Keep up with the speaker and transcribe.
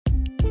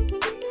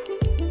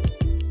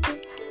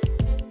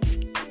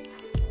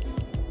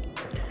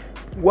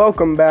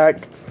Welcome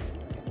back.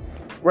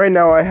 Right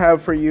now I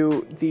have for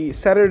you the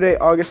Saturday,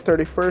 August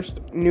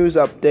 31st news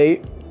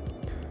update.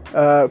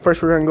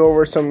 First we're going to go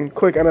over some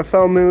quick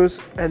NFL news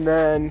and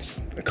then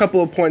a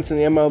couple of points in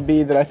the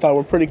MLB that I thought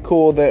were pretty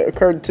cool that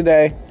occurred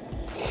today.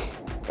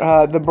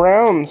 The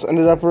Browns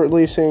ended up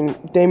releasing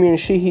Damian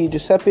Sheehy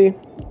Giuseppe.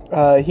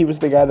 He was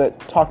the guy that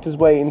talked his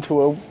way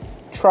into a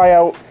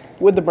tryout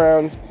with the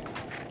Browns.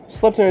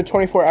 Slept in a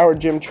 24-hour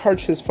gym,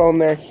 charged his phone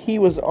there. He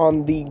was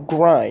on the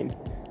grind.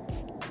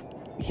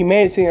 He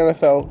made it to the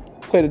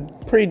NFL, played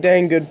a pretty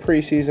dang good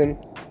preseason.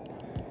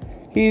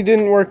 He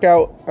didn't work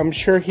out. I'm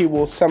sure he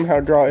will somehow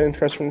draw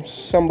interest from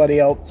somebody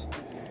else.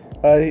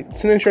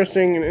 It's an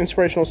interesting and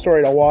inspirational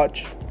story to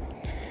watch.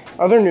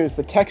 Other news,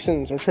 the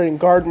Texans are trading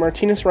guard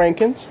Martinez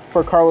Rankins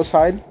for Carlos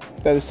Hyde.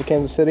 That is to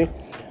Kansas City.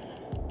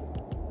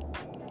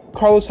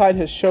 Carlos Hyde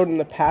has showed in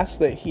the past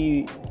that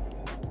he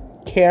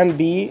can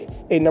be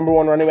a number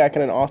one running back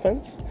in an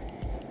offense,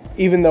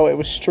 even though it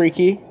was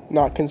streaky,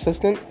 not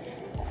consistent.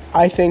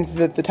 I think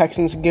that the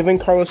Texans giving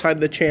Carlos Hyde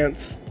the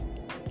chance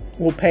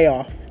will pay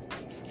off.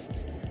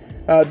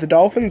 The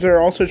Dolphins are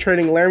also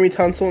trading Laremy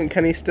Tunsil and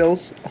Kenny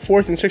Stills, a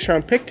 4th and 6th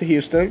round pick to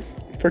Houston,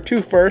 for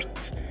 2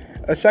 firsts,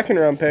 a 2nd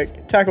round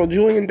pick, tackle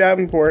Julian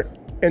Davenport,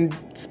 and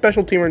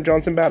special teamer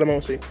Johnson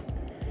Batamosi.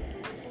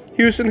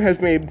 Houston has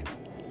made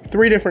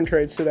 3 different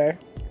trades today.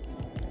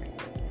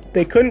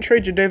 They couldn't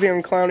trade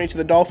Jadeveon Clowney to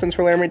the Dolphins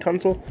for Laremy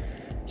Tunsil,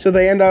 so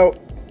they end up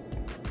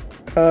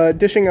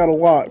dishing out a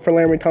lot for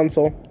Laremy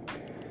Tunsil.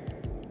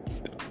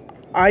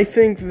 I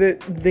think that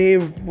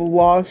they've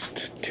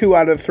lost 2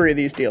 out of 3 of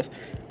these deals,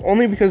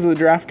 only because of the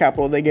draft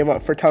capital they gave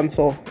up for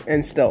Tunsil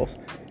and Stills.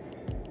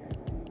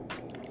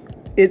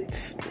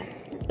 It's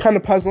kind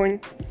of puzzling.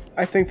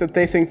 I think that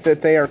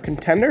they are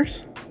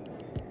contenders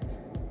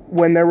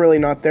when they're really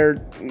not.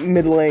 They're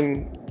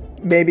middling,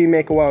 maybe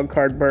make a wild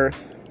card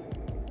berth.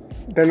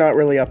 They're not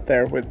really up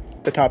there with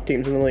the top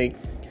teams in the league.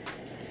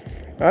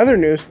 Other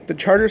news, the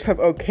Chargers have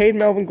okayed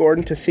Melvin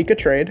Gordon to seek a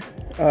trade.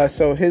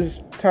 So his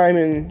time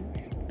in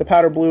the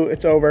powder blue,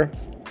 it's over.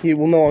 He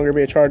will no longer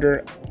be a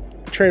Charger.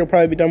 The trade will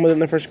probably be done within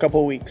the first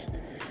couple of weeks.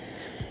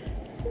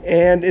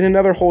 And in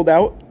another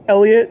holdout,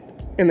 Elliott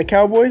and the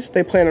Cowboys,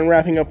 they plan on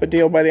wrapping up a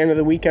deal by the end of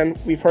the weekend.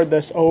 We've heard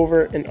this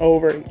over and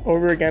over and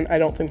over again. I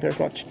don't think there's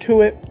much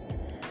to it.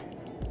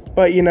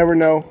 But you never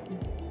know.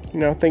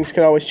 Things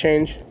could always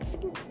change.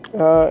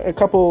 A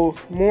couple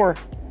more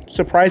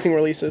surprising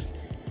releases.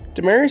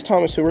 Demaryius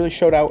Thomas, who really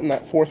showed out in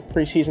that 4th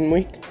preseason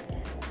week,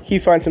 he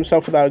finds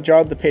himself without a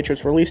job. The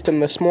Patriots released him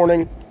this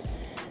morning.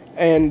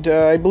 And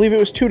I believe it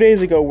was 2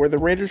 days ago where the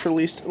Raiders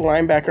released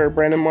linebacker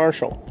Brandon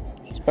Marshall.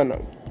 He's been a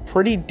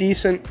pretty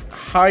decent,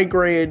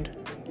 high-grade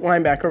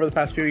linebacker over the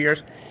past few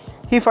years.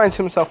 He finds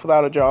himself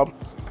without a job.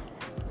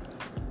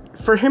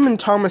 For him and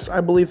Thomas,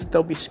 I believe that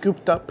they'll be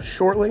scooped up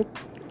shortly.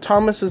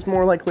 Thomas is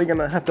more likely going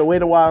to have to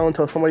wait a while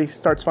until somebody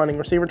starts finding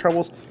receiver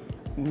troubles.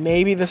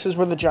 Maybe this is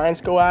where the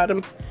Giants go at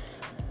him.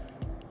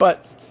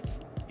 But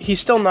he's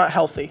still not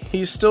healthy.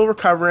 He's still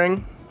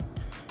recovering.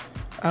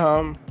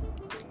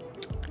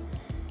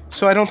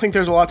 So I don't think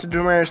there's a lot to do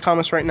with Demaryius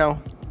Thomas right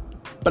now.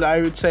 But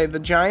I would say the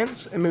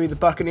Giants and maybe the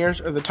Buccaneers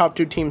are the top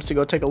 2 teams to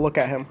go take a look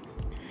at him.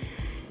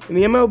 In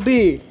the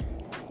MLB,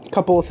 a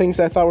couple of things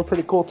that I thought were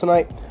pretty cool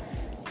tonight.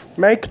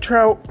 Mike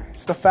Trout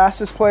is the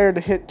fastest player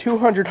to hit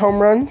 200 home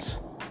runs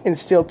and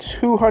steal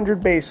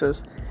 200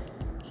 bases.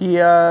 He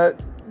did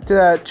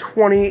that at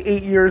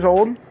 28 years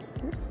old,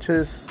 which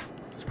is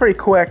it's pretty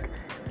quick.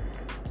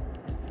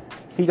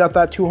 He got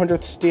that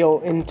 200th steal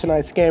in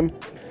tonight's game.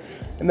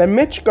 And then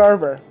Mitch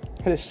Garver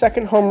hit his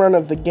 2nd home run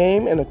of the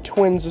game in a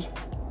Twins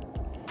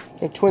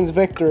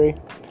victory.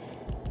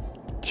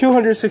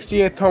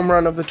 268th home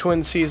run of the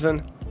Twins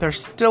season.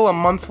 There's still a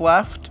month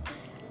left.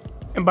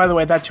 And by the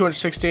way, that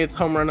 268th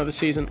home run of the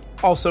season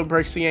also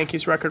breaks the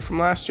Yankees record from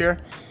last year,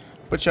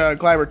 which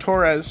Gleyber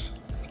Torres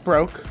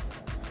broke.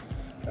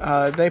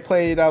 They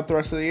played out the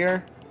rest of the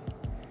year.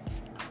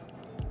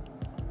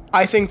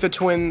 I think the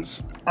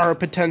Twins are a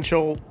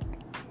potential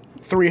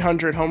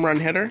 300 home run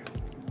hitter.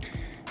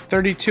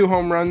 32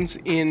 home runs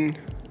in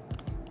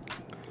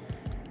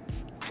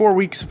 4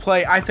 weeks of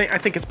play. I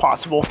think it's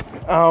possible.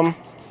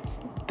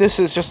 This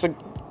is just a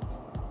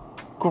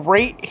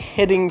great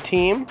hitting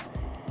team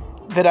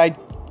that I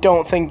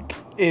don't think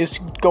is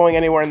going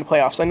anywhere in the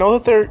playoffs. I know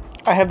that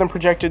I have them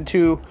projected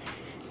to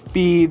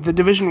be the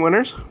division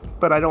winners,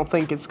 but I don't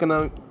think it's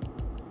going to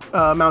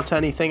amount to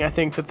anything. I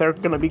think that they're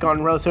going to be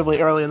gone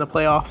relatively early in the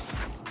playoffs,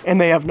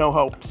 and they have no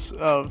hopes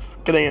of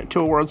getting it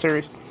to a World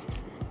Series.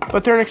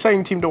 But they're an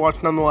exciting team to watch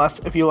nonetheless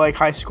if you like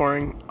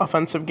high-scoring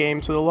offensive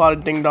games with a lot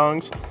of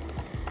ding-dongs.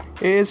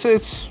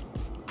 It's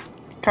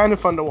kind of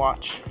fun to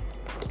watch.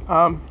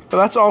 But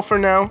that's all for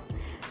now.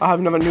 I'll have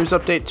another news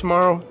update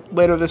tomorrow,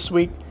 later this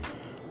week,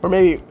 or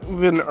maybe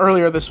even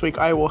earlier this week.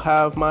 I will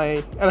have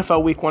my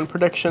NFL Week 1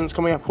 predictions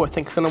coming up, who I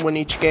think is going to win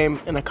each game,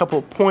 and a couple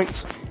of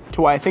points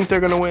to why I think they're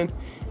going to win,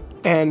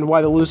 and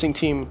why the losing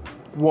team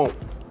won't.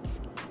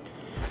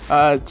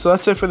 So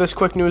that's it for this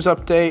quick news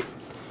update.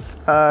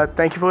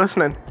 Thank you for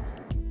listening.